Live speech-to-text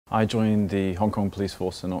I joined the Hong Kong Police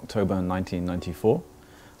Force in October 1994.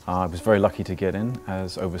 I was very lucky to get in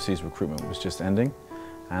as overseas recruitment was just ending.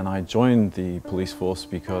 And I joined the police force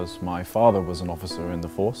because my father was an officer in the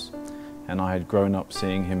force, and I had grown up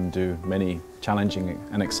seeing him do many challenging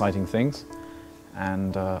and exciting things.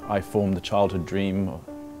 And I formed the childhood dream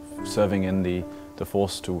of serving in the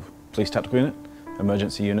force to Police Tactical Unit,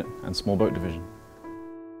 Emergency Unit and Small Boat Division.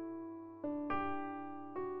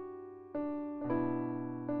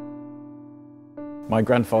 My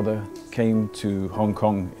grandfather came to Hong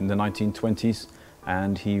Kong in the 1920s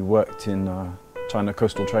and he worked in China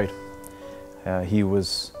coastal trade. He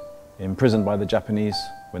was imprisoned by the Japanese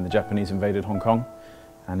when the Japanese invaded Hong Kong,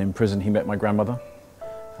 and in prison he met my grandmother.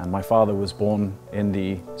 And my father was born in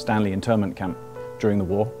the Stanley internment camp during the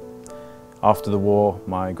war. After the war,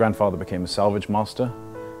 my grandfather became a salvage master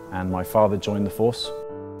and my father joined the force.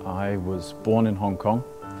 I was born in Hong Kong.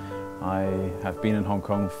 I have been in Hong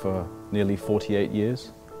Kong for nearly 48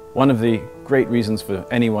 years. One of the great reasons for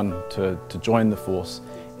anyone to join the force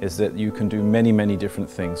is that you can do many different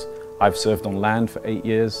things. I've served on land for 8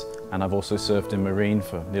 years and I've also served in Marine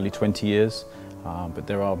for nearly 20 years. But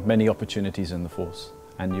there are many opportunities in the force,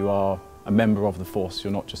 and you are a member of the force.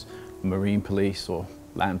 You're not just Marine Police or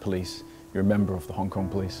Land Police, you're a member of the Hong Kong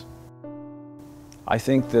Police. I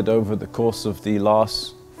think that over the course of the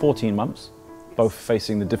last 14 months, both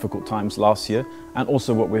facing the difficult times last year and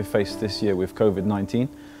also what we've faced this year with COVID-19,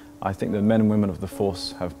 I think the men and women of the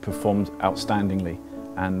force have performed outstandingly,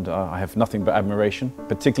 and I have nothing but admiration,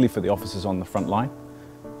 particularly for the officers on the front line.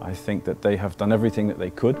 I think that they have done everything that they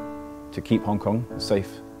could to keep Hong Kong safe.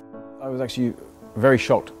 I was actually very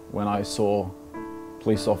shocked when I saw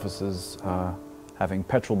police officers having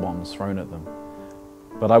petrol bombs thrown at them.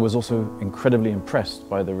 But I was also incredibly impressed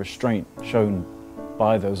by the restraint shown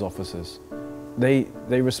by those officers. They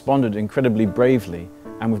responded incredibly bravely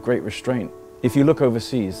and with great restraint. If you look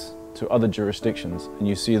overseas to other jurisdictions and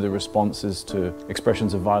you see the responses to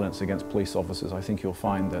expressions of violence against police officers, I think you'll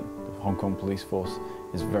find that the Hong Kong Police Force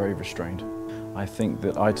is very restrained. I think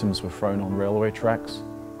that items were thrown on railway tracks,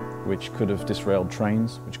 which could have disrailed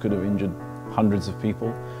trains, which could have injured hundreds of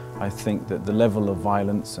people. I think that the level of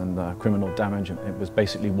violence and criminal damage, it was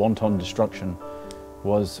basically wanton destruction,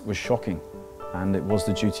 was shocking. And it was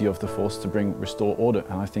the duty of the force to restore order,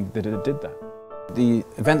 and I think that it did that. The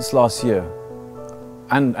events last year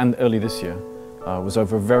and early this year was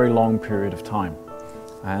over a very long period of time,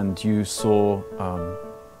 and you saw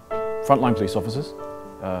frontline police officers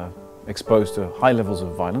exposed to high levels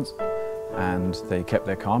of violence, and they kept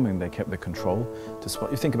their calm and they kept their control.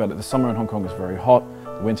 Despite, you think about it, the summer in Hong Kong is very hot,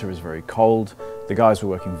 the winter is very cold, the guys were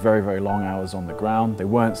working very long hours on the ground, they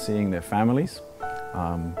weren't seeing their families.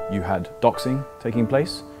 You had doxing taking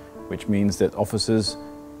place, which means that officers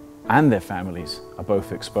and their families are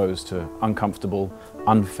both exposed to uncomfortable,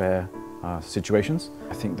 unfair situations.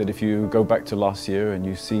 I think that if you go back to last year and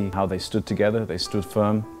you see how they stood together, they stood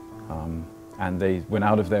firm, and they went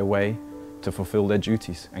out of their way to fulfill their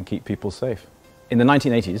duties and keep people safe. In the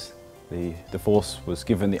 1980s, the force was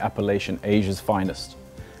given the appellation Asia's Finest,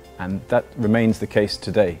 and that remains the case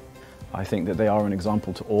today. I think that they are an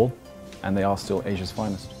example to all, and they are still Asia's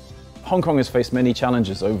finest. Hong Kong has faced many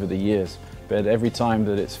challenges over the years, but every time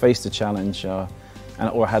that it's faced a challenge or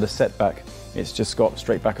had a setback, it's just got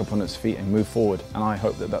straight back up on its feet and moved forward, and I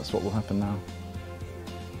hope that that's what will happen now.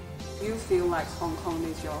 Do you feel like Hong Kong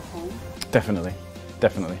is your home? Definitely.